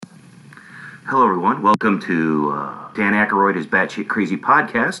Hello, everyone. Welcome to Dan Aykroyd is Batshit Crazy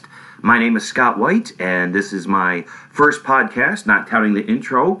podcast. My name is Scott White, and this is my first podcast, not counting the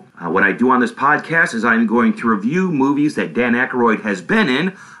intro. What I do on this podcast is I'm going to review movies that Dan Aykroyd has been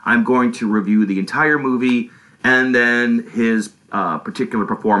in. I'm going to review the entire movie and then his particular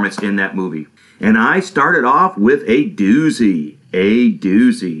performance in that movie. And I started off with a doozy.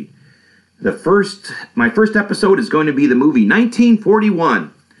 My first episode is going to be the movie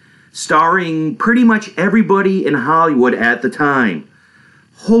 1941. Starring pretty much everybody in Hollywood at the time.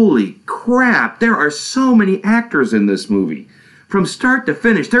 Holy crap, there are so many actors in this movie. From start to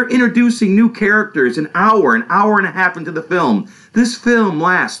finish, they're introducing new characters an hour and a half into the film. This film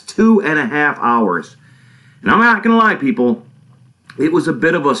lasts 2.5 hours. And I'm not going to lie, people, it was a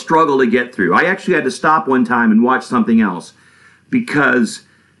bit of a struggle to get through. I actually had to stop one time and watch something else because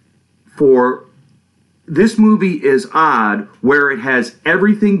this movie is odd where it has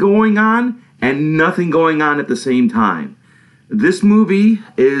everything going on and nothing going on at the same time. This movie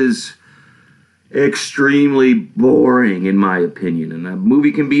is extremely boring in my opinion. And a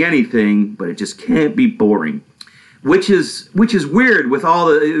movie can be anything, but it just can't be boring. Which is weird with all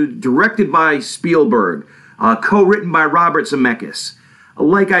the directed by Spielberg, co-written by Robert Zemeckis.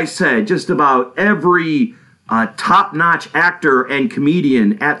 Like I said, just about every top-notch actor and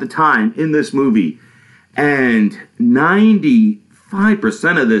comedian at the time in this movie. And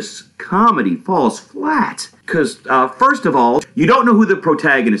 95% of this comedy falls flat. Because, first of all, you don't know who the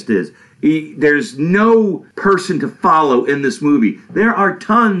protagonist is. There's no person to follow in this movie. There are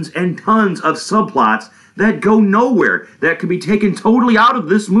tons and tons of subplots that go nowhere, that could be taken totally out of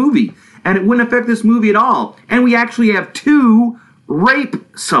this movie. And it wouldn't affect this movie at all. And we actually have 2 rape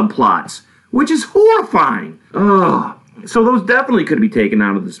subplots, which is horrifying. Ugh. So those definitely could be taken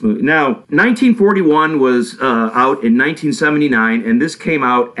out of this movie. Now, 1941 was out in 1979, and this came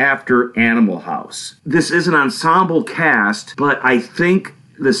out after Animal House. This is an ensemble cast, but I think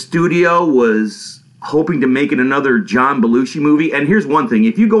the studio was hoping to make it another John Belushi movie. And here's one thing.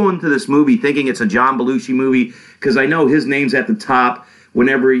 If you go into this movie thinking it's a John Belushi movie, because I know his name's at the top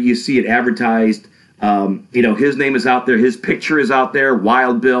whenever you see it advertised, his name is out there, his picture is out there,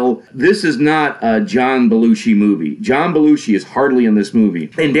 Wild Bill. This is not a John Belushi movie. John Belushi is hardly in this movie.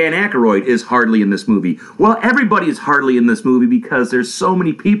 And Dan Aykroyd is hardly in this movie. Well, everybody is hardly in this movie because there's so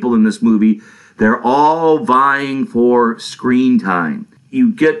many people in this movie. They're all vying for screen time.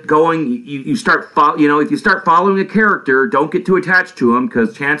 You get going, you start, if you start following a character, don't get too attached to them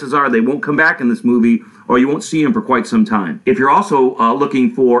because chances are they won't come back in this movie or you won't see him for quite some time. If you're also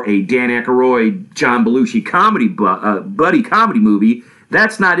looking for a Dan Aykroyd, John Belushi comedy, buddy comedy movie,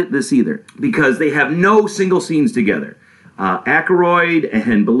 that's not this either because they have no single scenes together. Aykroyd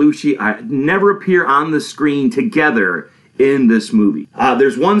and Belushi never appear on the screen together in this movie.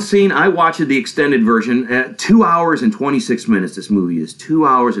 There's one scene, I watched the extended version, at 2 hours and 26 minutes. This movie is 2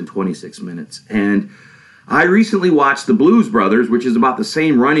 hours and 26 minutes. And I recently watched The Blues Brothers, which is about the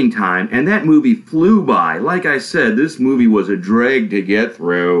same running time, and that movie flew by. Like I said, this movie was a drag to get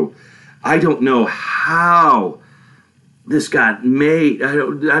through. I don't know how this got made. I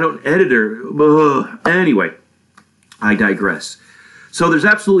don't editor. Ugh. Anyway, I digress. So there's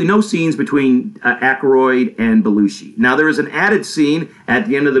absolutely no scenes between Aykroyd and Belushi. Now there is an added scene at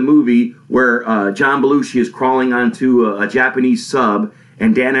the end of the movie where John Belushi is crawling onto a Japanese sub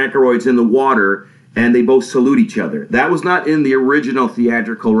and Dan Aykroyd's in the water and they both salute each other. That was not in the original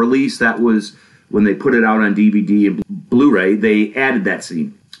theatrical release. That was when they put it out on DVD and Blu-ray. They added that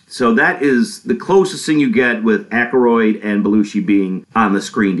scene. So that is the closest thing you get with Aykroyd and Belushi being on the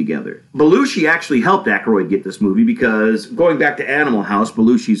screen together. Belushi actually helped Aykroyd get this movie because going back to Animal House,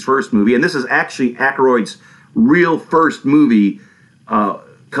 Belushi's first movie, and this is actually Aykroyd's real first movie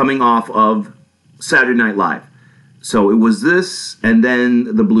coming off of Saturday Night Live. So it was this and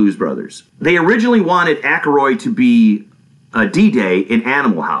then The Blues Brothers. They originally wanted Aykroyd to be D-Day in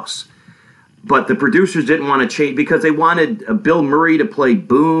Animal House. But the producers didn't want to change because they wanted Bill Murray to play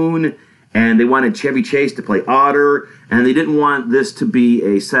Boone and they wanted Chevy Chase to play Otter and they didn't want this to be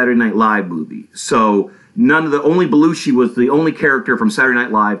a Saturday Night Live movie. So only Belushi was the only character from Saturday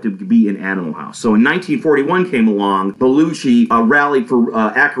Night Live to be in Animal House. So in 1941 came along, Belushi rallied for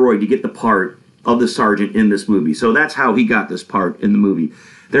Aykroyd to get the part of the sergeant in this movie. So that's how he got this part in the movie.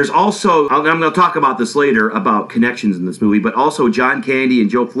 There's also, I'm going to talk about this later, about connections in this movie, but also John Candy and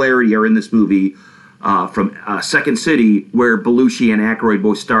Joe Flaherty are in this movie from Second City, where Belushi and Aykroyd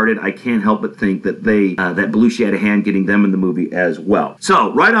both started. I can't help but think that that Belushi had a hand getting them in the movie as well.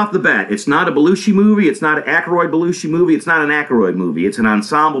 So, right off the bat, it's not a Belushi movie, it's not an Aykroyd-Belushi movie, it's not an Aykroyd movie, it's an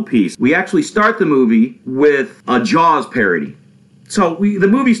ensemble piece. We actually start the movie with a Jaws parody. So the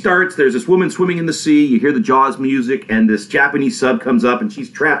movie starts, there's this woman swimming in the sea, you hear the Jaws music, and this Japanese sub comes up, and she's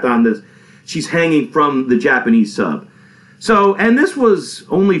trapped on this, she's hanging from the Japanese sub. So, and this was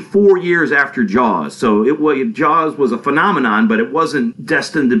only 4 years after Jaws, so Jaws was a phenomenon, but it wasn't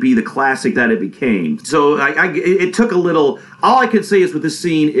destined to be the classic that it became. So it took a little, all I can say is with this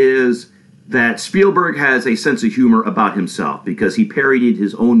scene is that Spielberg has a sense of humor about himself, because he parodied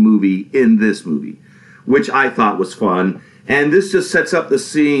his own movie in this movie, which I thought was fun. And this just sets up the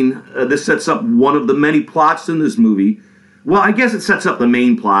scene, this sets up one of the many plots in this movie. Well, I guess it sets up the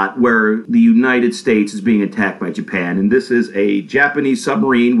main plot where the United States is being attacked by Japan. And this is a Japanese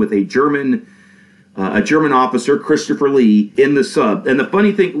submarine with a German officer, Christopher Lee, in the sub. And the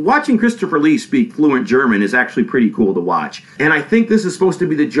funny thing, watching Christopher Lee speak fluent German is actually pretty cool to watch. And I think this is supposed to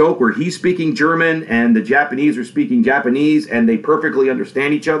be the joke where he's speaking German and the Japanese are speaking Japanese and they perfectly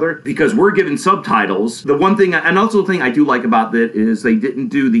understand each other because we're given subtitles. The one thing, and also the thing I do like about that is they didn't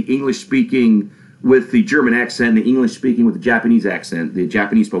do the English speaking with the German accent, the English speaking with the Japanese accent. The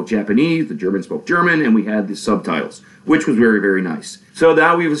Japanese spoke Japanese, the German spoke German, and we had the subtitles, which was very, very nice. So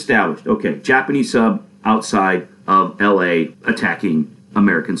now we've established, okay, Japanese sub outside of LA attacking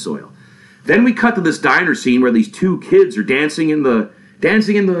American soil. Then we cut to this diner scene where these two kids are dancing in the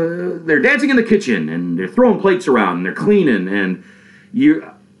kitchen, and they're throwing plates around, and they're cleaning, and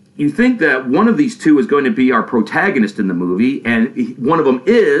you think that one of these two is going to be our protagonist in the movie, and one of them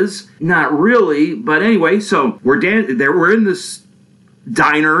is, not really, but anyway, so we're in this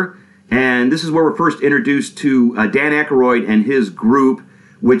diner, and this is where we're first introduced to Dan Aykroyd and his group,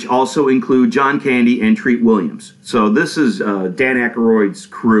 which also include John Candy and Treat Williams. So this is Dan Aykroyd's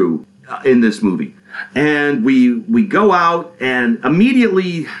crew in this movie. And we go out, and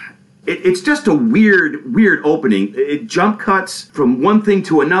immediately it's just a weird opening. It jump cuts from one thing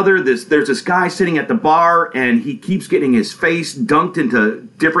to another. There's this guy sitting at the bar, and he keeps getting his face dunked into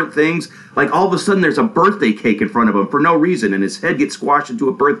different things. Like all of a sudden, there's a birthday cake in front of him for no reason, and his head gets squashed into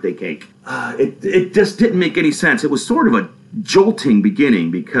a birthday cake. It just didn't make any sense. It was sort of a jolting beginning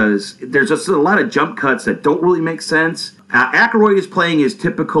because there's just a lot of jump cuts that don't really make sense. Aykroyd is playing his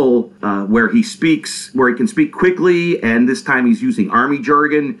typical where he can speak quickly, and this time he's using army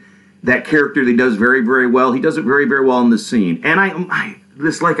jargon. That character that he does very, very well. He does it very, very well in this scene. And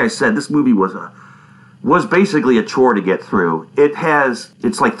like I said, this movie was basically a chore to get through.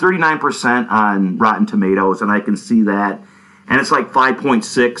 It's like 39% on Rotten Tomatoes, and I can see that. And it's like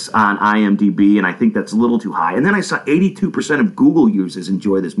 5.6 on IMDb, and I think that's a little too high. And then I saw 82% of Google users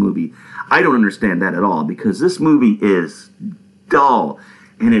enjoy this movie. I don't understand that at all, because this movie is dull.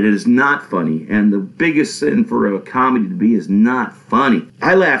 And it is not funny. And the biggest sin for a comedy to be is not funny.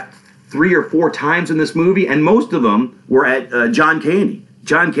 I laughed 3 or 4 times in this movie, and most of them were at John Candy.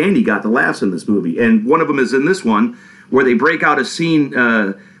 John Candy got the laughs in this movie. And one of them is in this one, where they break out a scene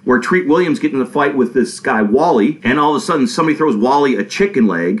where Treat Williams gets in a fight with this guy, Wally, and all of a sudden somebody throws Wally a chicken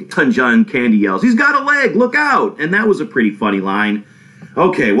leg, and John Candy yells, "He's got a leg, look out!" And that was a pretty funny line.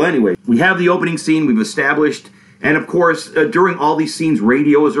 Okay, well anyway, we have the opening scene we've established. And of course, during all these scenes,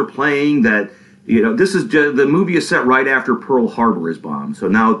 radios are playing that, this is the movie is set right after Pearl Harbor is bombed. So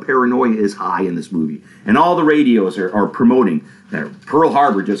now paranoia is high in this movie. And all the radios are promoting that Pearl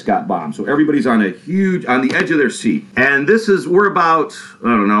Harbor just got bombed. So everybody's on the edge of their seat. And we're about,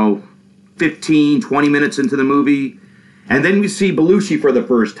 15, 20 minutes into the movie. And then we see Belushi for the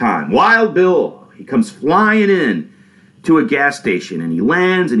first time. Wild Bill. He comes flying in to a gas station, and he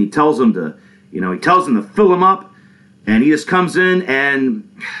lands, and he tells them to fill him up. And he just comes in, and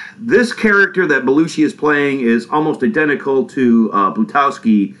this character that Belushi is playing is almost identical to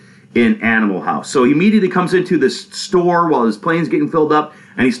Blutowski in Animal House. So he immediately comes into this store while his plane's getting filled up,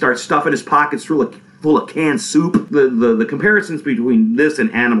 and he starts stuffing his pockets full of canned soup. The comparisons between this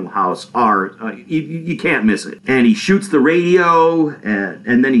and Animal House are you can't miss it. And he shoots the radio,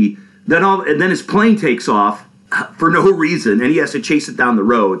 and then his plane takes off for no reason, and he has to chase it down the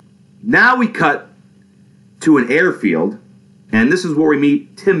road. Now we cut to an airfield, and this is where we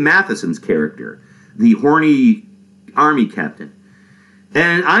meet Tim Matheson's character, the horny army captain.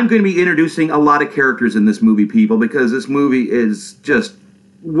 And I'm going to be introducing a lot of characters in this movie, people, because this movie is just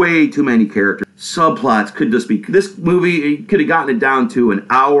way too many characters. Subplots could just be... This movie could have gotten it down to an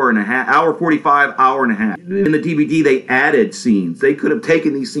hour and a half, hour 45, hour and a half. In the DVD, they added scenes. They could have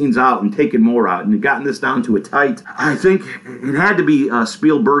taken these scenes out and taken more out and gotten this down to a tight... I think it had to be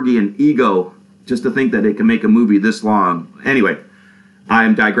Spielbergian ego just to think that it can make a movie this long. Anyway,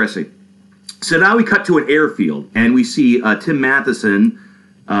 I'm digressing. So now we cut to an airfield, and we see Tim Matheson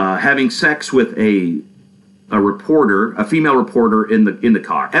having sex with a reporter, a female reporter in the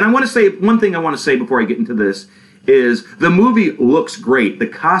car. And I want to say, one thing I want to say before I get into this is the movie looks great. The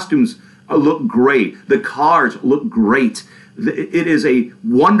costumes look great. The cars look great. It is a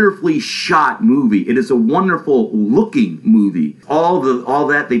wonderfully shot movie. It is a wonderful looking movie. All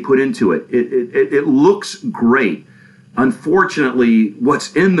that they put into it. It looks great. Unfortunately,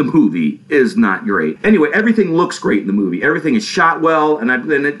 what's in the movie is not great. Anyway, everything looks great in the movie. Everything is shot well, and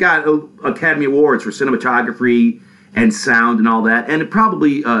it got Academy Awards for cinematography and sound and all that, and it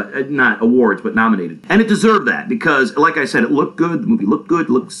probably, not awards, but nominated. And it deserved that, because, like I said, it looked good, the movie looked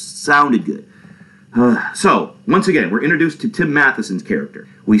good, sounded good. So, once again, we're introduced to Tim Matheson's character.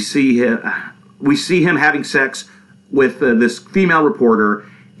 We see him having sex with this female reporter,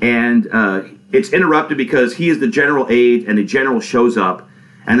 and it's interrupted because he is the general aide, and the general shows up.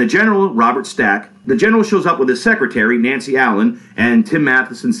 And the general, Robert Stack, the general shows up with his secretary, Nancy Allen, and Tim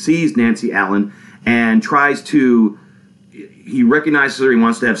Matheson sees Nancy Allen and he recognizes her, he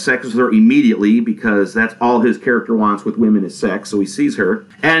wants to have sex with her immediately because that's all his character wants with women is sex, so he sees her.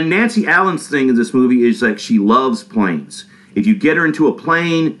 And Nancy Allen's thing in this movie is like she loves planes. If you get her into a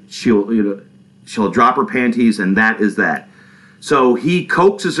plane, she'll drop her panties, and that is that. So he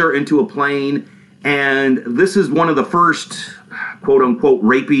coaxes her into a plane, and this is one of the first quote-unquote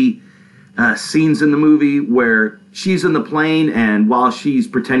rapey scenes in the movie where she's in the plane, and while she's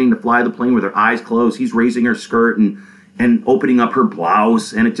pretending to fly the plane with her eyes closed, he's raising her skirt and opening up her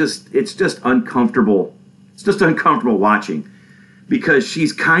blouse, and it's just uncomfortable. It's just uncomfortable watching because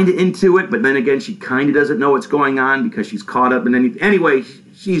she's kind of into it, but then again, she kind of doesn't know what's going on because she's caught up in anything. Anyway,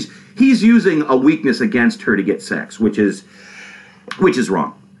 he's using a weakness against her to get sex, which is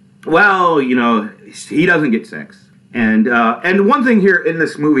wrong. Well, he doesn't get sex. And one thing here in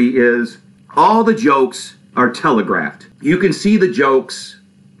this movie is all the jokes are telegraphed. You can see the jokes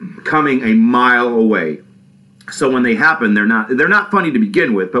coming a mile away. So when they happen, they're not funny to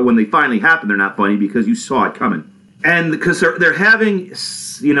begin with, but when they finally happen, they're not funny because you saw it coming. And because they're having,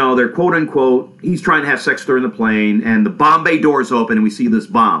 they're quote unquote, he's trying to have sex with her in the plane, and the bomb bay doors open, and we see this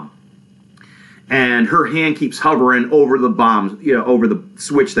bomb. And her hand keeps hovering over the bombs, over the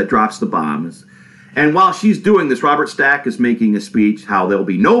switch that drops the bombs. And while she's doing this, Robert Stack is making a speech how there'll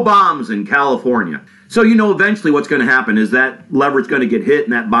be no bombs in California. So eventually what's going to happen is that lever's going to get hit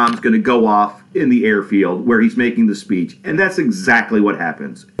and that bomb's going to go off in the airfield where he's making the speech. And that's exactly what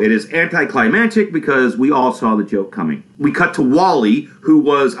happens. It is anticlimactic because we all saw the joke coming. We cut to Wally, who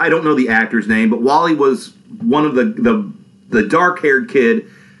was, I don't know the actor's name, but Wally was one of the dark-haired kid.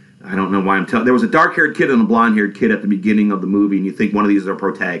 I don't know why I'm telling. There was a dark-haired kid and a blonde-haired kid at the beginning of the movie, and you think one of these is our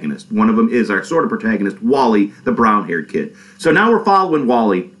protagonist. One of them is our sort of protagonist, Wally, the brown-haired kid. So now we're following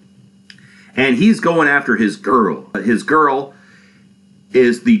Wally, and he's going after his girl. His girl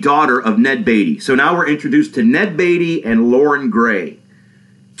is the daughter of Ned Beatty. So now we're introduced to Ned Beatty and Lauren Gray.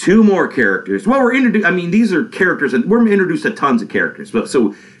 Two more characters. Well, these are characters, and we're introduced to tons of characters.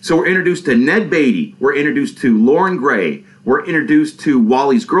 So we're introduced to Ned Beatty. We're introduced to Lauren Gray. We're introduced to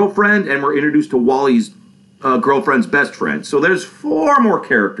Wally's girlfriend, and we're introduced to Wally's girlfriend's best friend. So there's 4 more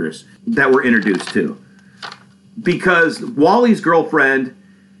characters that we're introduced to. Because Wally's girlfriend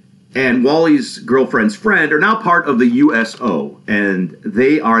and Wally's girlfriend's friend are now part of the USO, and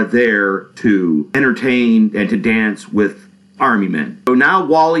they are there to entertain and to dance with Army men. So now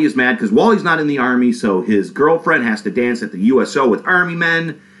Wally is mad because Wally's not in the Army, so his girlfriend has to dance at the USO with Army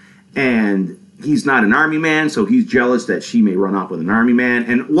men, and he's not an Army man, so he's jealous that she may run off with an Army man.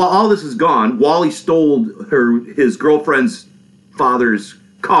 And while all this is gone, Wally stole his girlfriend's father's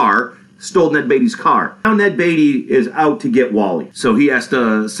car, stole Ned Beatty's car. Now Ned Beatty is out to get Wally. So he has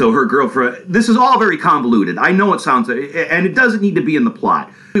to, so her girlfriend, this is all very convoluted. I know it sounds, and it doesn't need to be in the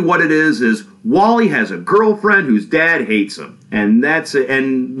plot. What it is Wally has a girlfriend whose dad hates him. And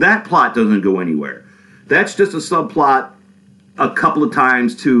that plot doesn't go anywhere. That's just a subplot a couple of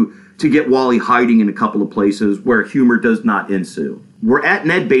times to get Wally hiding in a couple of places where humor does not ensue. We're at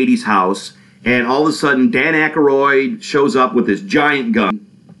Ned Beatty's house, and all of a sudden Dan Aykroyd shows up with this giant gun.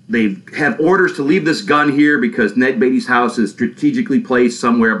 They have orders to leave this gun here because Ned Beatty's house is strategically placed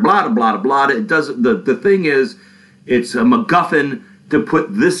somewhere, blah, blah, blah, blah. It doesn't, the thing is, it's a MacGuffin to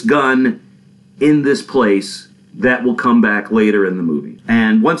put this gun in this place that will come back later in the movie.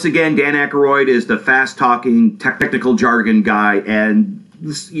 And once again, Dan Aykroyd is the fast-talking, technical jargon guy, and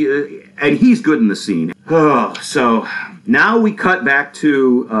he's good in the scene. Oh, so now we cut back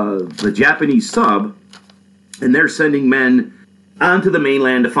to the Japanese sub, and they're sending men onto the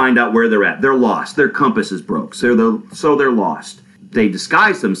mainland to find out where they're at. They're lost. Their compass is broke, so they're lost. They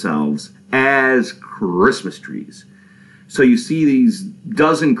disguise themselves as Christmas trees. So you see these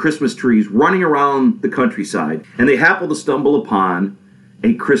dozen Christmas trees running around the countryside, and they happen to stumble upon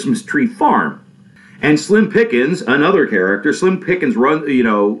a Christmas tree farm. And Slim Pickens, another character, Slim Pickens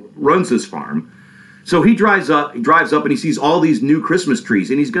runs this farm. So he drives up and he sees all these new Christmas trees,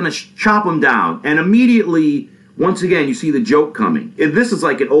 and he's going to chop them down. And immediately, once again, you see the joke coming. And this is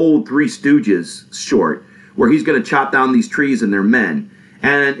like an old Three Stooges short where he's going to chop down these trees and they're men.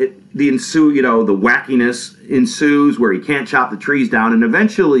 And the wackiness ensues where he can't chop the trees down. And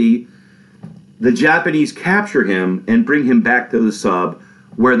eventually, the Japanese capture him and bring him back to the sub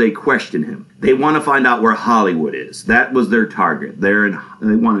where they question him. They want to find out where Hollywood is. That was their target. They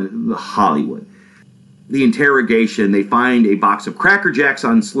wanted the Hollywood. The interrogation, they find a box of Cracker Jacks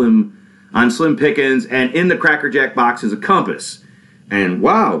on Slim Pickens, and in the Cracker Jack box is a compass. And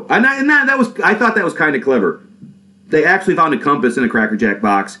wow, I thought that was kind of clever. They actually found a compass in a Cracker Jack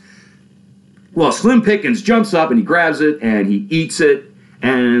box. Well, Slim Pickens jumps up and he grabs it and he eats it.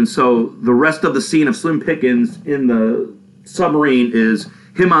 And so the rest of the scene of Slim Pickens in the submarine is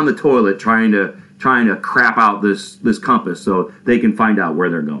him on the toilet trying to crap out this compass so they can find out where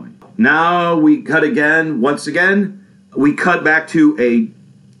they're going. Now we cut once again, we cut back to a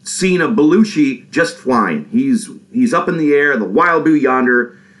scene of Belushi just flying. He's up in the air, the wild blue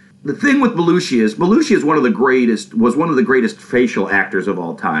yonder. The thing with Belushi is was one of the greatest facial actors of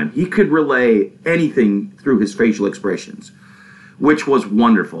all time. He could relay anything through his facial expressions, which was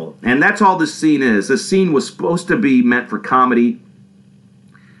wonderful. And that's all this scene is. This scene was supposed to be meant for comedy.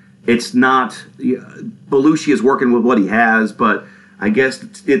 It's not. Belushi is working with what he has, but I guess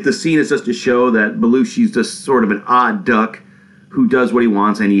the scene is just to show that Belushi's just sort of an odd duck who does what he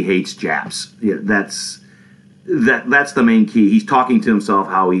wants and he hates Japs. Yeah, that's the main key. He's talking to himself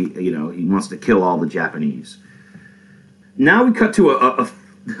how he wants to kill all the Japanese. Now we cut to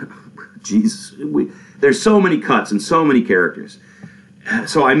Jesus. There's so many cuts and so many characters.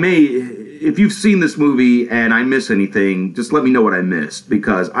 So if you've seen this movie and I miss anything, just let me know what I missed,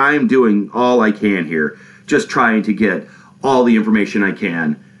 because I'm doing all I can here, just trying to get all the information I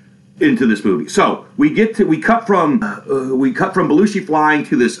can into this movie. So we cut from Belushi flying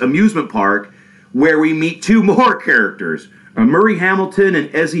to this amusement park where we meet two more characters, Murray Hamilton and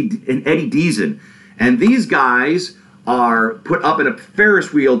Eddie Deezen, and these guys are put up in a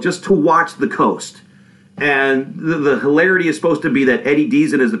Ferris wheel just to watch the coast. And the hilarity is supposed to be that Eddie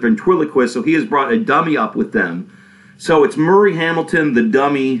Deezen is a ventriloquist, so he has brought a dummy up with them. So it's Murray Hamilton, the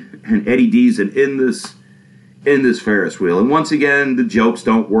dummy, and Eddie Deezen in this Ferris wheel. And once again, the jokes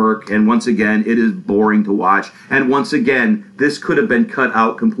don't work, and once again, it is boring to watch. And once again, this could have been cut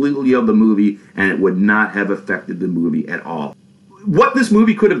out completely of the movie, and it would not have affected the movie at all. What this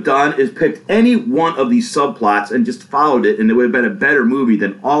movie could have done is picked any one of these subplots and just followed it, and it would have been a better movie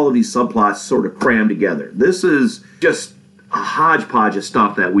than all of these subplots sort of crammed together. This is just a hodgepodge of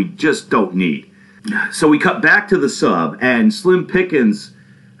stuff that we just don't need. So we cut back to the sub, and Slim Pickens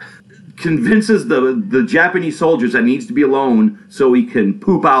convinces the Japanese soldiers that he needs to be alone so he can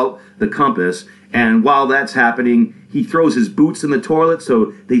poop out the compass. And while that's happening, he throws his boots in the toilet,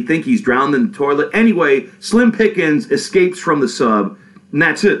 so they think he's drowned in the toilet. Anyway, Slim Pickens escapes from the sub, and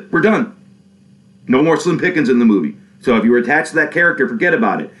that's it. We're done. No more Slim Pickens in the movie. So if you were attached to that character, forget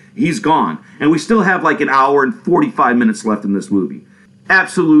about it. He's gone. And we still have like an hour and 45 minutes left in this movie.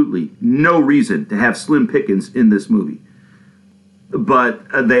 Absolutely no reason to have Slim Pickens in this movie. But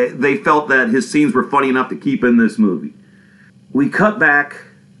they felt that his scenes were funny enough to keep in this movie. We cut back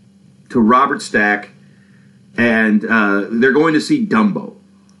to Robert Stack, and they're going to see Dumbo.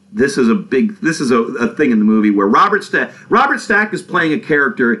 This is a thing in the movie where Robert Stack is playing a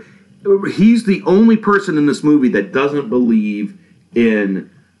character. He's the only person in this movie that doesn't believe in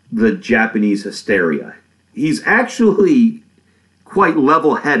the Japanese hysteria. He's actually quite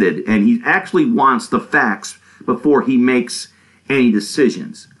level-headed, and he actually wants the facts before he makes any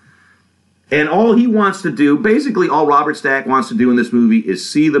decisions. And all he wants to do, basically all Robert Stack wants to do in this movie is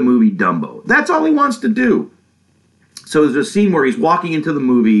see the movie Dumbo. That's all he wants to do. So there's a scene where he's walking into the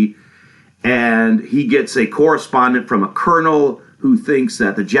movie and he gets a correspondent from a colonel who thinks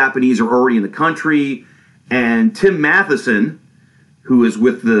that the Japanese are already in the country. And Tim Matheson, who is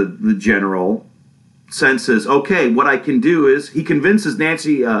with the general, senses, okay, what I can do is he convinces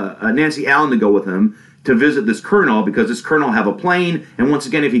Nancy Allen to go with him to visit this colonel, because this colonel will have a plane, and once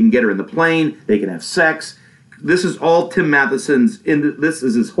again, if he can get her in the plane, they can have sex. This is all Tim Matheson's. This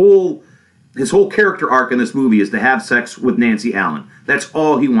is his whole character arc in this movie is to have sex with Nancy Allen. That's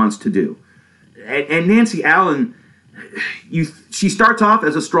all he wants to do. And Nancy Allen, she starts off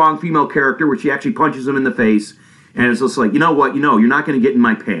as a strong female character where she actually punches him in the face, and it's just like, you know what, you're not going to get in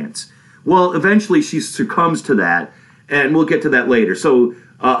my pants. Well, eventually she succumbs to that, and we'll get to that later. So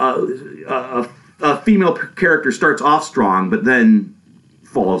a female character starts off strong, but then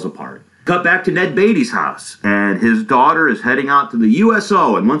falls apart. Cut back to Ned Beatty's house, and his daughter is heading out to the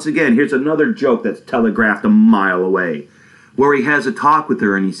USO. And once again, here's another joke that's telegraphed a mile away, where he has a talk with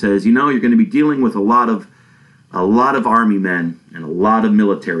her, and he says, you know, you're going to be dealing with a lot of army men and a lot of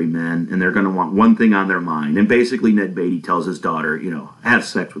military men, and they're going to want one thing on their mind. And basically, Ned Beatty tells his daughter, you know, have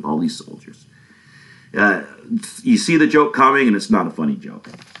sex with all these soldiers. You see the joke coming, and it's not a funny joke.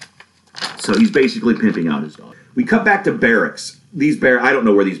 So he's basically pimping out his daughter. We cut back to barracks. I don't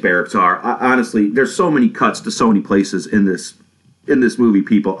know where these barracks are. Honestly, there's so many cuts to so many places in this movie,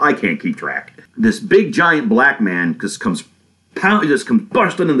 people. I can't keep track. This big giant black man just comes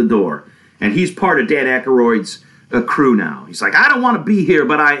bursting in the door, and he's part of Dan Aykroyd's crew now. He's like, I don't want to be here,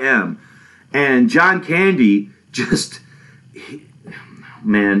 but I am. And John Candy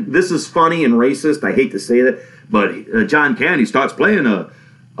man, this is funny and racist. I hate to say that, but John Candy starts playing a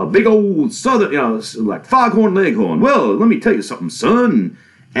big old southern, you know, like Foghorn Leghorn. Well, let me tell you something, son.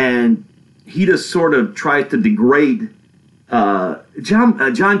 And he just sort of tries to degrade.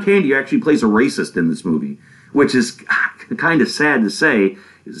 John Candy actually plays a racist in this movie, which is kind of sad to say,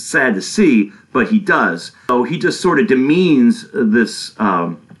 sad to see, but he does. So he just sort of demeans this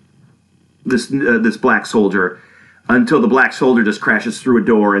black soldier until the black soldier just crashes through a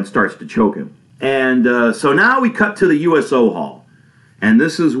door and starts to choke him. And so now we cut to the USO hall. And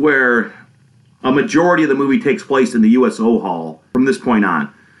this is where a majority of the movie takes place in the USO hall from this point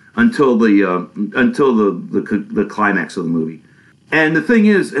on until the climax of the movie. And the thing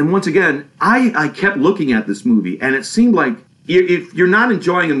is, and once again, I kept looking at this movie, and it seemed like if you're not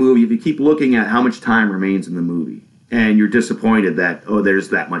enjoying a movie, if you keep looking at how much time remains in the movie, and you're disappointed that, oh, there's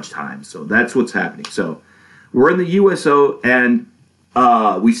that much time. So that's what's happening. So we're in the USO, and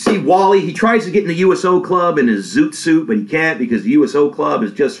we see Wally. He tries to get in the USO club in his zoot suit, but he can't because the USO club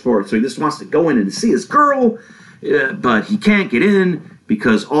is just so he just wants to go in and see his girl, but he can't get in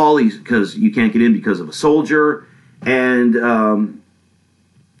because you can't get in because of a soldier. And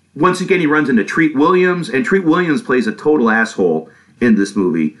once again, he runs into Treat Williams, and Treat Williams plays a total asshole in this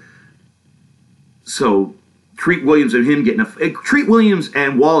movie. So Treat Williams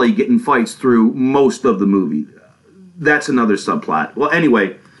and Wally get in fights through most of the movie. That's another subplot. Well,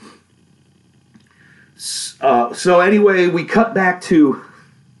 anyway, we cut back to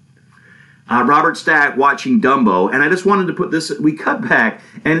Robert Stack watching Dumbo, and I just wanted to put this. We cut back,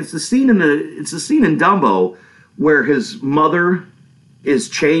 and it's the scene in Dumbo where his mother is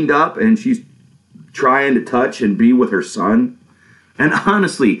chained up, and she's trying to touch and be with her son. And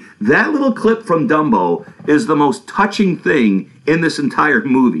honestly, that little clip from Dumbo is the most touching thing in this entire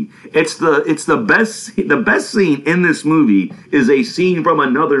movie. It's the best scene in this movie is a scene from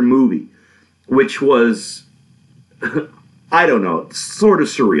another movie, which was, I don't know, sort of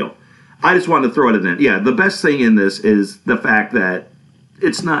surreal. I just wanted to throw it in. Yeah, the best thing in this is the fact that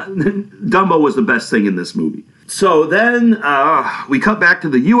Dumbo was the best thing in this movie. So then we cut back to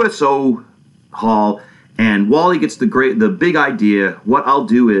the USO hall. And Wally gets the big idea. What I'll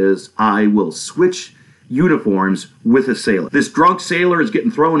do is I will switch uniforms with a sailor. This drunk sailor is getting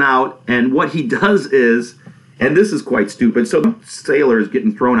thrown out, and what he does is, and this is quite stupid, so the sailor is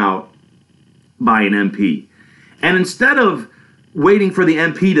getting thrown out by an MP. And instead of waiting for the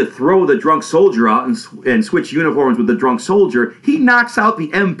MP to throw the drunk soldier out and switch uniforms with the drunk soldier, he knocks out the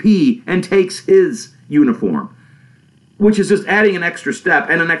MP and takes his uniform, which is just adding an extra step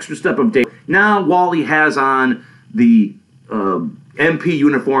and an extra step of danger. Now Wally has on the MP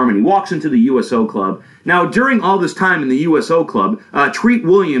uniform, and he walks into the USO club. Now, during all this time in the USO club, Treat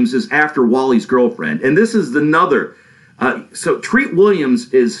Williams is after Wally's girlfriend, and this is another. So Treat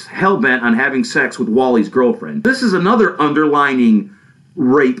Williams is hell-bent on having sex with Wally's girlfriend. This is another underlining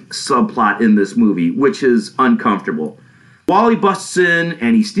rape subplot in this movie, which is uncomfortable. Wally busts in,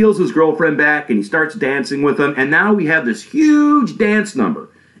 and he steals his girlfriend back, and he starts dancing with him, and now we have this huge dance number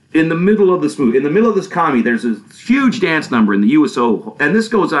in the middle of this movie. In the middle of this comedy, there's this huge dance number in the USO, and this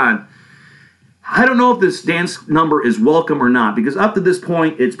goes on. I don't know if this dance number is welcome or not, because up to this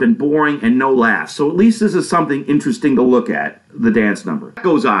point, it's been boring and no laughs. So at least this is something interesting to look at, the dance number. It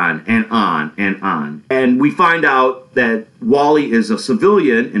goes on and on and on. And we find out that Wally is a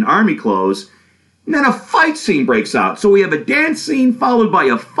civilian in army clothes, and then a fight scene breaks out. So we have a dance scene followed by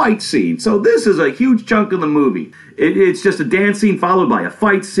a fight scene. So this is a huge chunk of the movie. It's just a dance scene followed by a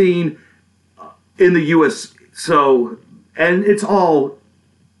fight scene in the US. So, and it's all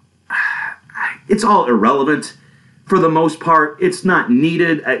irrelevant for the most part. It's not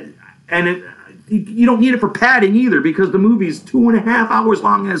needed. And you don't need it for padding either, because the movie's 2.5 hours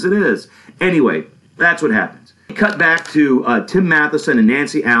long as it is. Anyway, that's what happens. Cut back to Tim Matheson and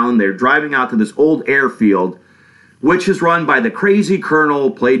Nancy Allen. They're driving out to this old airfield which is run by the crazy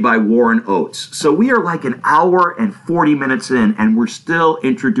colonel played by Warren Oates. So we are like an hour and 40 minutes in, and we're still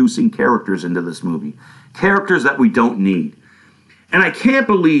introducing characters into this movie. Characters that we don't need. And I can't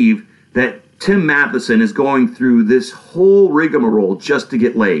believe that Tim Matheson is going through this whole rigmarole just to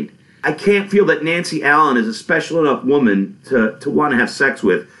get laid. I can't feel that Nancy Allen is a special enough woman to want to have sex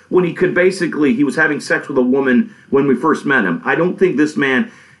with when he was having sex with a woman when we first met him. I don't think this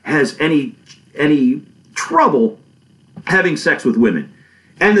man has any trouble having sex with women.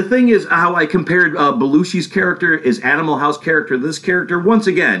 And the thing is, how I compared Belushi's character, his Animal House character, this character, once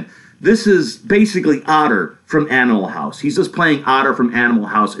again, this is basically Otter from Animal House. He's just playing Otter from Animal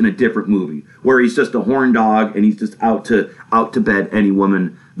House in a different movie, where he's just a horn dog and he's just out to bed any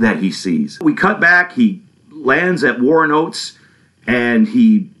woman that he sees. We cut back, he lands at Warren Oates, and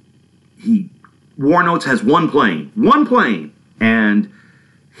Warren Oates has one plane, and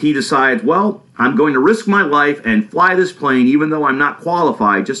he decides, well, I'm going to risk my life and fly this plane even though I'm not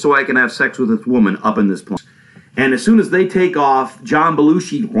qualified, just so I can have sex with this woman up in this plane. And as soon as they take off, John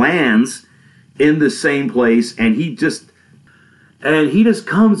Belushi lands in the same place, and he just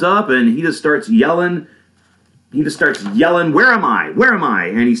comes up and he just starts yelling. Where am I? Where am I?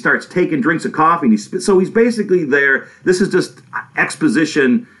 And he starts taking drinks of coffee. And so he's basically there. This is just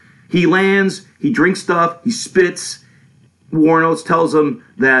exposition. He lands, he drinks stuff, he spits. Warren Oates tells him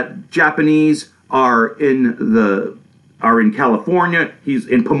that Japanese are in California. He's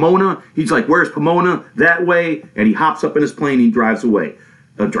in Pomona. He's like, where's Pomona? That way. And he hops up in his plane and he flies away.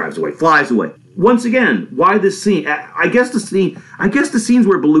 Once again, why this scene? I guess the scenes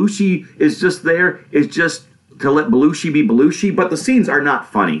where Belushi is just there is just to let Belushi be Belushi, but the scenes are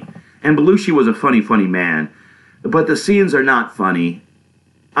not funny. And Belushi was a funny man. But the scenes are not funny.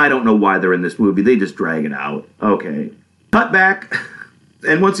 I don't know why they're in this movie. They just drag it out. Okay. Cut back.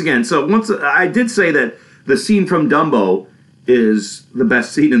 And once again, I did say that the scene from Dumbo is the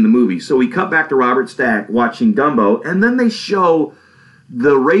best scene in the movie. So we cut back to Robert Stack watching Dumbo, and then they show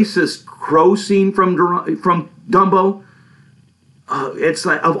the racist crow scene from Dumbo. It's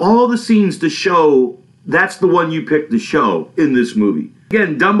like, of all the scenes to show, that's the one you picked to show in this movie.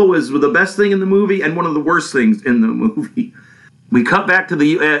 Again, Dumbo is the best thing in the movie and one of the worst things in the movie. We cut back to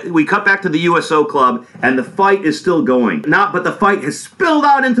the USO club, and the fight is still going. But the fight has spilled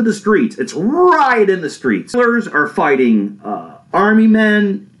out into the streets. It's riot in the streets. Killers are fighting army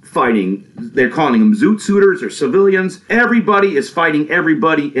men, they're calling them zoot suiters or civilians. Everybody is fighting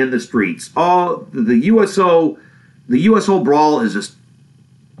everybody in the streets. All the USO brawl is just,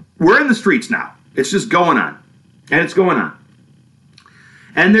 we're in the streets now. It's just going on, and it's going on.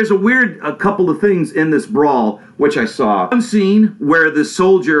 And there's a couple of things in this brawl, which I saw. One scene where the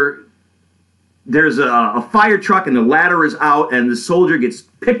soldier, there's a fire truck and the ladder is out, and the soldier gets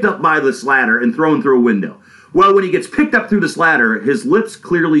picked up by this ladder and thrown through a window. Well, when he gets picked up through this ladder, his lips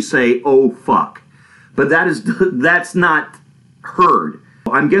clearly say, "Oh, fuck." But that's not heard.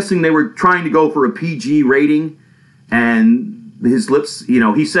 I'm guessing they were trying to go for a PG rating, and his lips,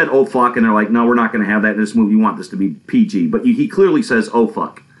 he said, "Oh, fuck," and they're like, "No, we're not going to have that in this movie. We want this to be PG." But he clearly says, "Oh,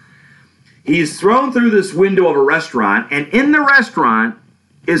 fuck." He's thrown through this window of a restaurant, and in the restaurant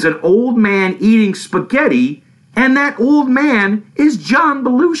is an old man eating spaghetti, and that old man is John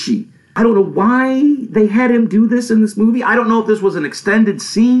Belushi. I don't know why they had him do this in this movie. I don't know if this was an extended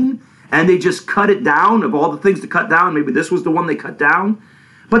scene, and they just cut it down. Of all the things to cut down, maybe this was the one they cut down.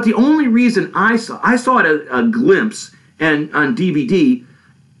 But the only reason I saw it a glimpse and on DVD,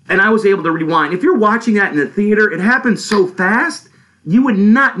 and I was able to rewind. If you're watching that in the theater, it happens so fast, you would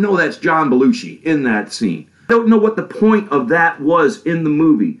not know that's John Belushi in that scene. I don't know what the point of that was in the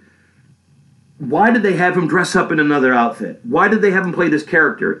movie. Why did they have him dress up in another outfit? Why did they have him play this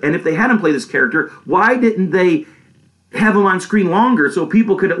character? And if they had him play this character, why didn't they have him on screen longer so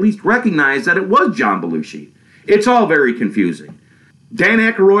people could at least recognize that it was John Belushi? It's all very confusing. Dan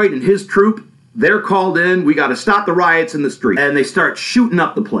Aykroyd and his troupe, they're called in. We got to stop the riots in the street. And they start shooting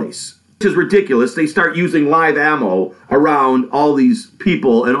up the place, which is ridiculous. They start using live ammo around all these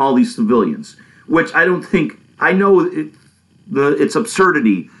people and all these civilians, which I don't think, I know it's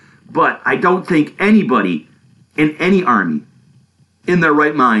absurdity, but I don't think anybody in any army in their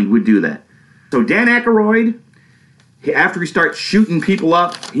right mind would do that. So Dan Aykroyd, after he starts shooting people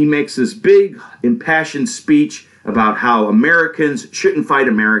up, he makes this big impassioned speech about how Americans shouldn't fight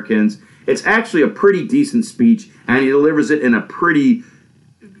Americans. It's actually a pretty decent speech, and he delivers it in a pretty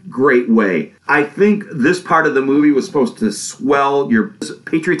great way. I think this part of the movie was supposed to swell your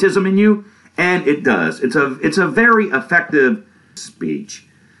patriotism in you, and it does. It's a very effective speech.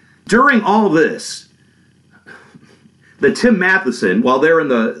 During all this, the Tim Matheson, while they're in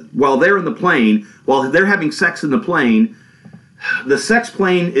the plane, while they're having sex in the plane, the sex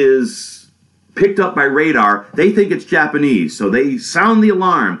plane is picked up by radar. They think it's Japanese, so they sound the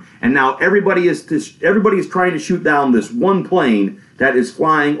alarm, and now everybody is trying to shoot down this one plane that is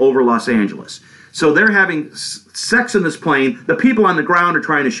flying over Los Angeles. So they're having sex in this plane. The people on the ground are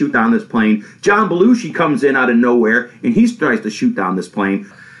trying to shoot down this plane. John Belushi comes in out of nowhere, and he tries to shoot down this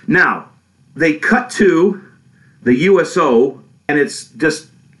plane. Now, they cut to the USO, and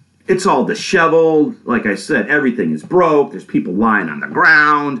it's all disheveled. Like I said, everything is broke. There's people lying on the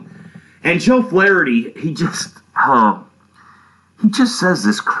ground. And Joe Flaherty, he just says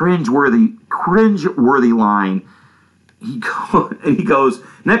this cringe-worthy line. He goes,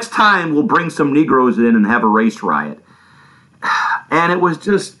 next time we'll bring some Negroes in and have a race riot. And it was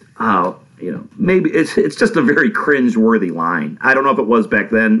just, maybe it's just a very cringe-worthy line. I don't know if it was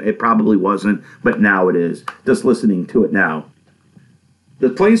back then. It probably wasn't, but now it is. Just listening to it now. The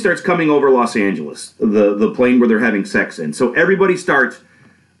plane starts coming over Los Angeles, the plane where they're having sex in. So everybody starts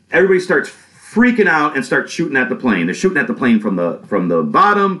freaking out and starts shooting at the plane. They're shooting at the plane from the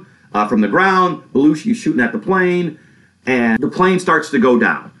bottom, from the ground. Belushi is shooting at the plane. And the plane starts to go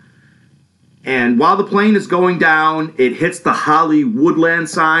down. And while the plane is going down, it hits the Hollywoodland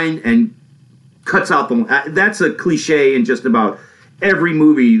sign and cuts out the... That's a cliche in just about every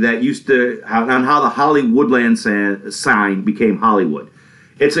movie that used to... on how the Hollywoodland sign became Hollywood.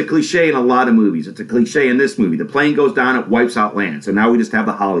 It's a cliche in a lot of movies. It's a cliche in this movie. The plane goes down, it wipes out land. So now we just have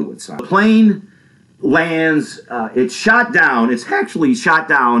the Hollywood sign. The plane lands, it's shot down. It's actually shot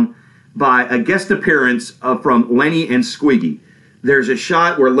down by a guest appearance from Lenny and Squiggy. There's a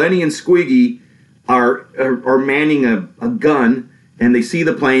shot where Lenny and Squiggy are manning a gun, and they see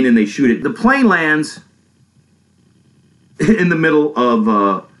the plane and they shoot it. The plane lands in the middle of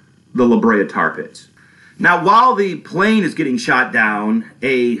the La Brea tar pits. Now, while the plane is getting shot down,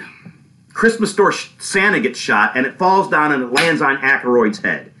 a Christmas store Santa gets shot, and it falls down and it lands on Aykroyd's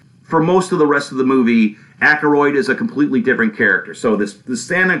head. For most of the rest of the movie, Aykroyd is a completely different character. So the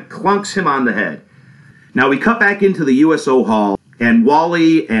Santa clunks him on the head. Now we cut back into the USO hall, and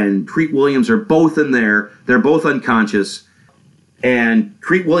Wally and Treat Williams are both in there. They're both unconscious. And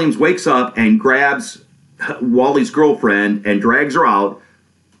Treat Williams wakes up and grabs Wally's girlfriend and drags her out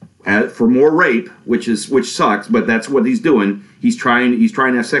for more rape, which sucks, but that's what he's doing. He's trying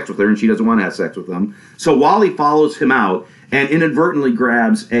to have sex with her, and she doesn't want to have sex with him. So Wally follows him out and inadvertently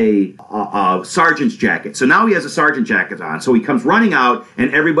grabs a sergeant's jacket. So now he has a sergeant jacket on. So he comes running out,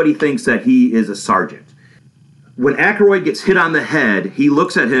 and everybody thinks that he is a sergeant. When Aykroyd gets hit on the head, he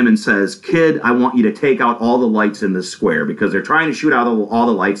looks at him and says, "Kid, I want you to take out all the lights in this square," because they're trying to shoot out all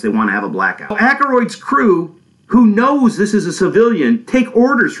the lights. They want to have a blackout. Aykroyd's crew, who knows this is a civilian, take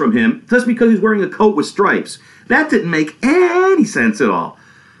orders from him just because he's wearing a coat with stripes. That didn't make any sense at all.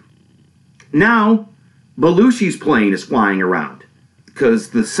 Now, Belushi's plane is flying around because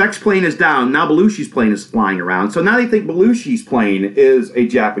the sex plane is down. Now Belushi's plane is flying around. So now they think Belushi's plane is a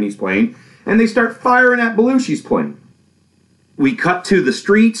Japanese plane, and they start firing at Belushi's plane. We cut to the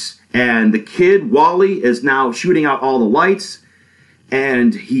streets, and the kid, Wally, is now shooting out all the lights,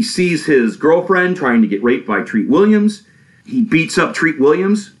 and he sees his girlfriend trying to get raped by Treat Williams. He beats up Treat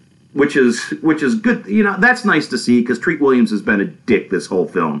Williams, which is good. You know, that's nice to see because Treat Williams has been a dick this whole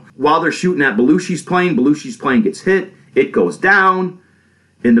film. While they're shooting at Belushi's plane gets hit. It goes down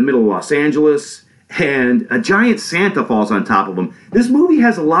in the middle of Los Angeles, and a giant Santa falls on top of him. This movie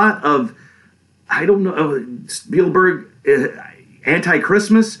has a lot of, I don't know, Spielberg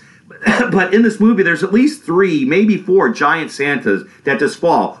anti-Christmas, but in this movie there's at least 3, maybe 4 giant Santas that just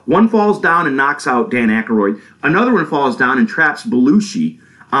fall. One falls down and knocks out Dan Aykroyd. Another one falls down and traps Belushi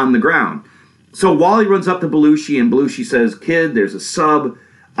on the ground. So Wally runs up to Belushi, and Belushi says, "Kid, there's a sub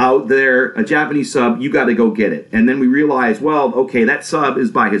out there, a Japanese sub, you got to go get it." And then we realize, well, okay, that sub is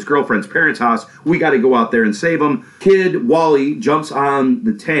by his girlfriend's parents' house. We got to go out there and save him. Kid Wally jumps on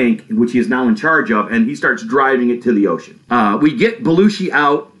the tank, which he is now in charge of, and he starts driving it to the ocean. We get Belushi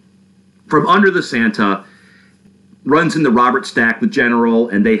out from under the Santa, runs into Robert Stack, the general,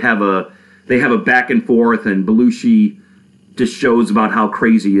 and they have a back and forth, and Belushi just shows about how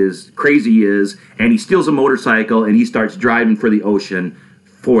crazy he is, and he steals a motorcycle, and he starts driving for the ocean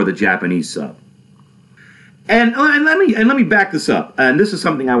for the Japanese sub. And let me back this up, and this is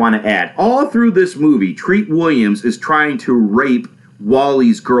something I want to add. All through this movie, Treat Williams is trying to rape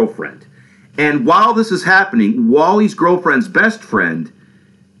Wally's girlfriend. And while this is happening, Wally's girlfriend's best friend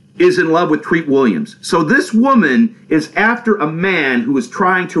is in love with Treat Williams. So this woman is after a man who is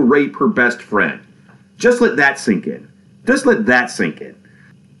trying to rape her best friend. Just let that sink in. Just let that sink in.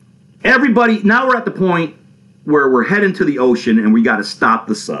 Everybody, now we're at the point where we're heading to the ocean and we got to stop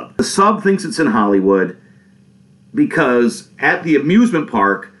the sub. The sub thinks it's in Hollywood because at the amusement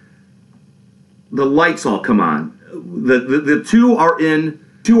park, the lights all come on. The two are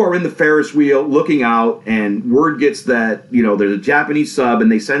in the Ferris wheel looking out, and word gets that, there's a Japanese sub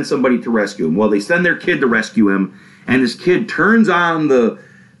and they send somebody to rescue him. Well, they send their kid to rescue him, and this kid turns on the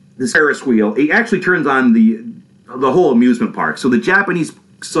Ferris wheel. He actually turns on the whole amusement park. So the Japanese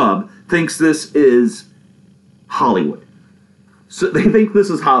sub thinks this is Hollywood. So they think this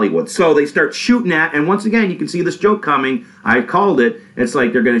is Hollywood. So they start shooting at, and once again, you can see this joke coming. I called it. It's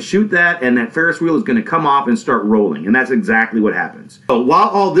like they're going to shoot that, and that Ferris wheel is going to come off and start rolling. And that's exactly what happens. So while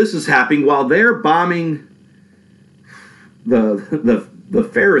all this is happening, while they're bombing the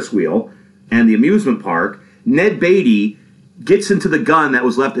Ferris wheel and the amusement park, Ned Beatty gets into the gun that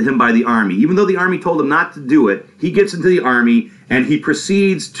was left to him by the Army. Even though the Army told him not to do it, he gets into the Army, and he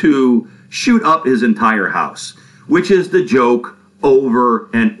proceeds to shoot up his entire house, which is the joke over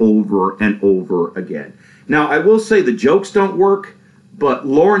and over and over again. Now, I will say the jokes don't work, but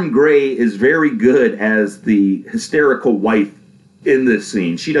Lauren Gray is very good as the hysterical wife in this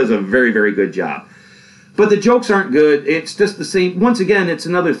scene. She does a very, very good job. But the jokes aren't good. It's just the same. Once again, it's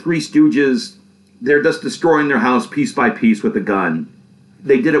another Three Stooges. They're just destroying their house piece by piece with a gun.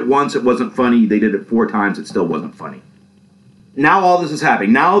 They did it once, it wasn't funny. They did it 4 times, it still wasn't funny. Now all this is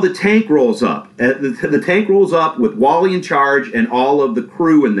happening. Now the tank rolls up. The tank rolls up with Wally in charge and all of the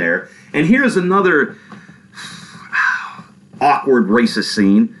crew in there. And here's another awkward racist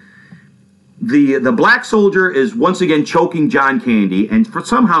scene. The black soldier is once again choking John Candy, and for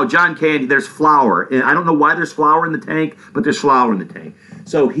somehow John Candy, there's flour. And I don't know why there's flour in the tank, but there's flour in the tank.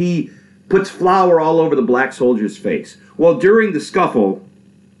 So he puts flour all over the black soldier's face. Well, during the scuffle,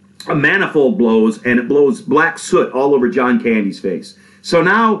 a manifold blows, and it blows black soot all over John Candy's face. So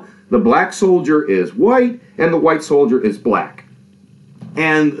now the black soldier is white, and the white soldier is black.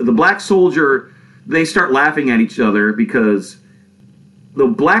 And the black soldier, they start laughing at each other because the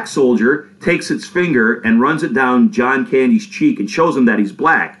black soldier takes its finger and runs it down John Candy's cheek and shows him that he's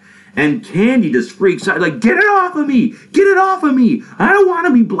black. And Candy just freaks out, like, get it off of me! Get it off of me! I don't want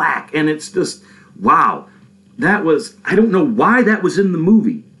to be black! And it's just, wow. That was, I don't know why that was in the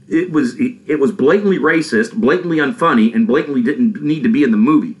movie. It was blatantly racist, blatantly unfunny, and blatantly didn't need to be in the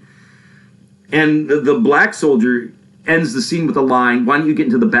movie. And the black soldier ends the scene with a line, why don't you get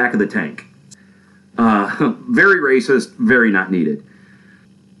into the back of the tank? Very racist, very not needed.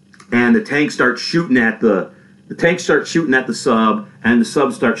 And the tank starts shooting at the sub, and the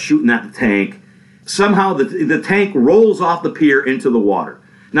sub starts shooting at the tank. Somehow the tank rolls off the pier into the water.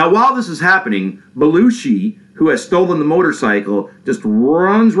 Now, while this is happening, Belushi, who has stolen the motorcycle, just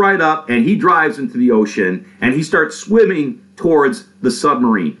runs right up, and he drives into the ocean, and he starts swimming towards the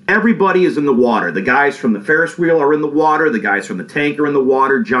submarine. Everybody is in the water. The guys from the Ferris wheel are in the water. The guys from the tank are in the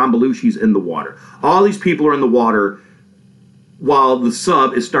water. John Belushi's in the water. All these people are in the water while the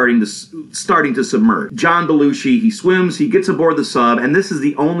sub is starting to submerge. John Belushi, he swims, he gets aboard the sub, and this is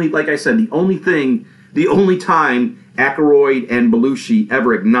the only, like I said, the only time Aykroyd and Belushi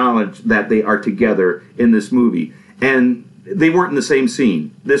ever acknowledged that they are together in this movie. And they weren't in the same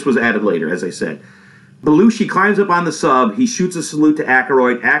scene. This was added later, as I said. Belushi climbs up on the sub, he shoots a salute to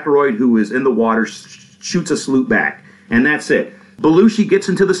Aykroyd. Aykroyd, who is in the water, shoots a salute back. And that's it. Belushi gets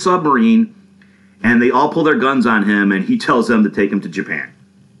into the submarine, and they all pull their guns on him, and he tells them to take him to Japan.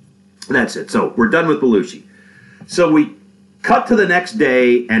 That's it. So we're done with Belushi. So we cut to the next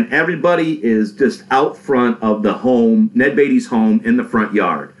day, and everybody is just out front of the home, Ned Beatty's home, in the front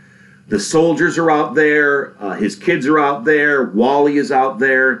yard. The soldiers are out there. His kids are out there. Wally is out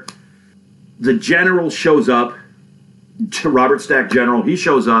there. The general shows up. Robert Stack General, he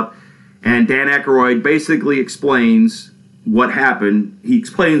shows up, and Dan Aykroyd basically explains what happened. He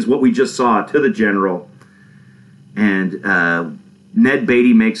explains what we just saw to the general, and Ned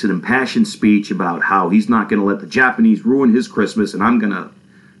Beatty makes an impassioned speech about how he's not going to let the Japanese ruin his Christmas, and I'm gonna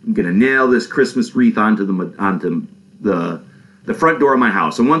nail this Christmas wreath onto the front door of my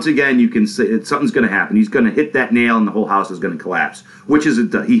house. And once again, you can say something's going to happen. He's going to hit that nail, and the whole house is going to collapse. Which is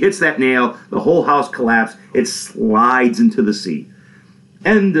it? He hits that nail, the whole house collapses. It slides into the sea,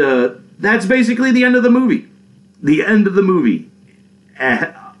 and that's basically the end of the movie. The end of the movie,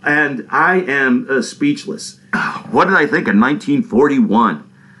 and I am speechless. What did I think of 1941?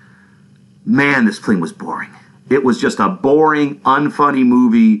 Man, this thing was boring. It was just a boring, unfunny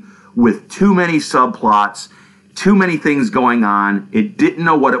movie with too many subplots, too many things going on. It didn't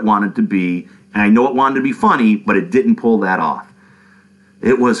know what it wanted to be, and I know it wanted to be funny, but it didn't pull that off.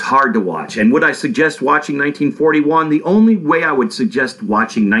 It was hard to watch. And would I suggest watching 1941? The only way I would suggest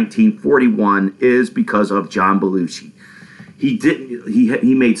watching 1941 is because of John Belushi.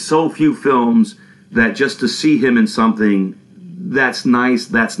 He made so few films that just to see him in something that's nice,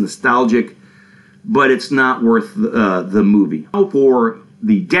 that's nostalgic, but it's not worth the movie. For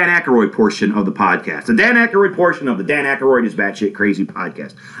the Dan Aykroyd portion of the podcast, the Dan Aykroyd portion of the Dan Aykroyd is Batshit Crazy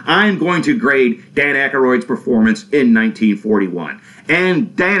podcast, I'm going to grade Dan Aykroyd's performance in 1941.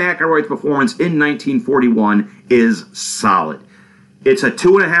 And Dan Aykroyd's performance in 1941 is solid. It's a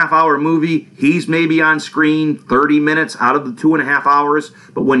 2.5 hour movie. He's maybe on screen 30 minutes out of the 2.5 hours,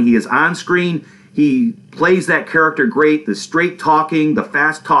 but when he is on screen, he plays that character great. The straight talking, the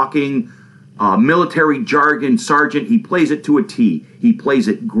fast talking, military jargon sergeant, he plays it to a T. He plays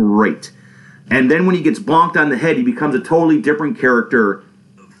it great. And then when he gets bonked on the head, he becomes a totally different character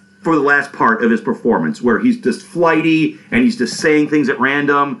for the last part of his performance, where he's just flighty and he's just saying things at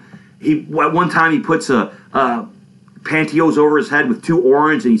random. At one time he puts a pantyhose over his head with 2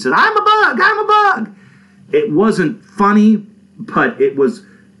 orange and he says, I'm a bug. It wasn't funny, but it was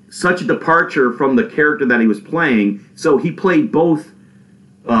such a departure from the character that he was playing. So he played both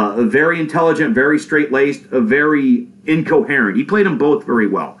a very intelligent, very straight-laced, a very incoherent. He played them both very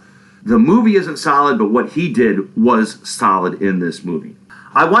well. The movie isn't solid, but what he did was solid in this movie.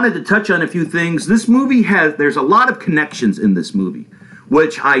 I wanted to touch on a few things. This movie there's a lot of connections in this movie,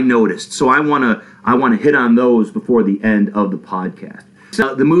 which I noticed. So I want to hit on those before the end of the podcast.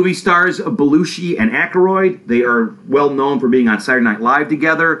 So the movie stars Belushi and Aykroyd. They are well known for being on Saturday Night Live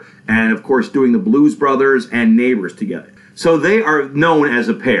together, and of course doing the Blues Brothers and Neighbors together. So they are known as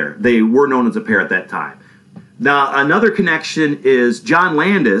a pair. They were known as a pair at that time. Now, another connection is John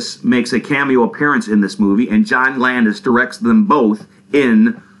Landis makes a cameo appearance in this movie, and John Landis directs them both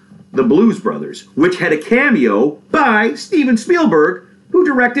in The Blues Brothers, which had a cameo by Steven Spielberg, who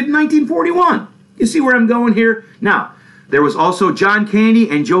directed in 1941. You see where I'm going here? Now, there was also John Candy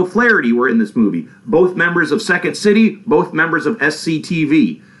and Joe Flaherty were in this movie, both members of Second City, both members of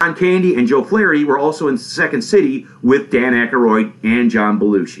SCTV. John Candy and Joe Flaherty were also in Second City with Dan Aykroyd and John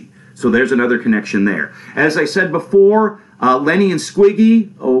Belushi. So there's another connection there. As I said before, Lenny and Squiggy,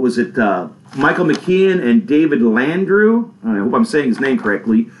 Michael McKean and David Landru, I hope I'm saying his name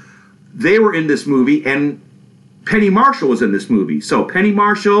correctly, they were in this movie, and Penny Marshall was in this movie. So Penny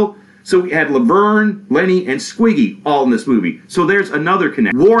Marshall, so we had Laverne, Lenny, and Squiggy all in this movie. So there's another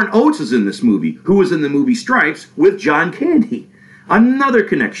connection. Warren Oates is in this movie, who was in the movie Stripes with John Candy. Another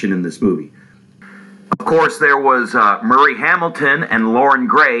connection in this movie. Of course, there was Murray Hamilton and Lauren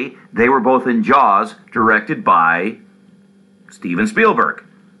Gray. They were both in Jaws, directed by Steven Spielberg.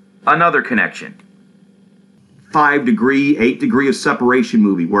 Another connection. 5 Degree, 8 Degree of Separation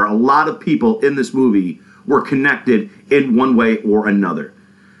movie, where a lot of people in this movie were connected in one way or another.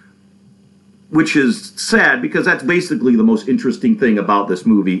 Which is sad, because that's basically the most interesting thing about this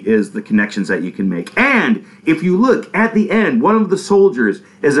movie, is the connections that you can make. And if you look at the end, one of the soldiers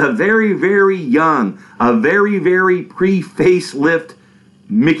is a very, very young, a very, very pre-facelift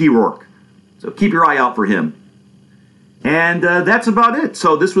Mickey Rourke. So keep your eye out for him. And that's about it.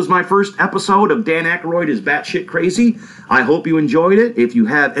 So this was my first episode of Dan Aykroyd is Batshit Crazy. I hope you enjoyed it. If you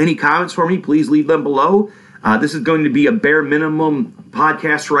have any comments for me, please leave them below. This is going to be a bare minimum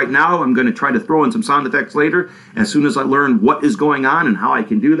podcast right now. I'm going to try to throw in some sound effects later as soon as I learn what is going on and how I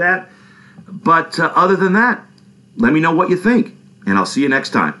can do that. But other than that, let me know what you think, and I'll see you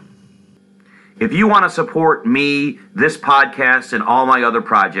next time. If you want to support me, this podcast, and all my other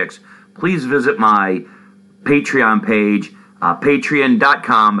projects, please visit my Patreon page,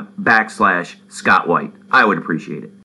 patreon.com/Scott White. I would appreciate it.